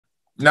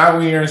Not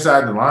when you're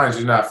inside the lines,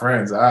 you're not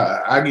friends.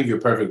 I'll give you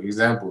a perfect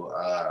example.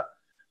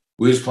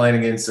 We was playing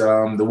against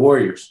the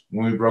Warriors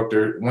when we broke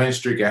their win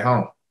streak at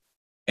home.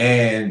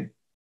 And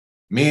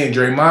me and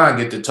Draymond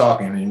get to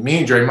talking, and me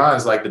and Draymond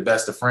is like the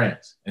best of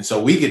friends. And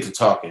so we get to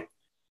talking,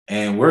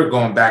 and we're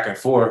going back and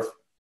forth.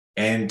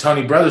 And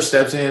Tony Brothers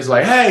steps in and is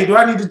like, hey, do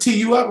I need to tee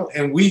you up?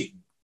 And we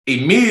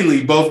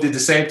immediately both did the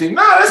same thing.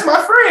 No, that's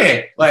my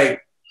friend.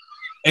 Like,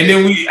 and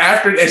then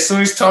as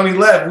soon as Tony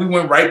left, we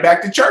went right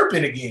back to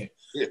chirping again.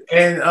 Yeah.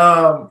 And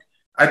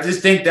I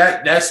just think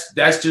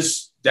that's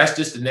just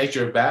the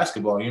nature of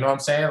basketball. You know what I'm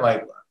saying?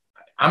 Like,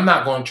 I'm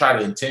not going to try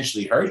to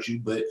intentionally hurt you,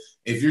 but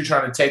if you're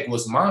trying to take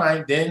what's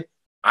mine, then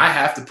I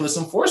have to put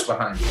some force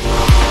behind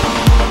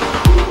it.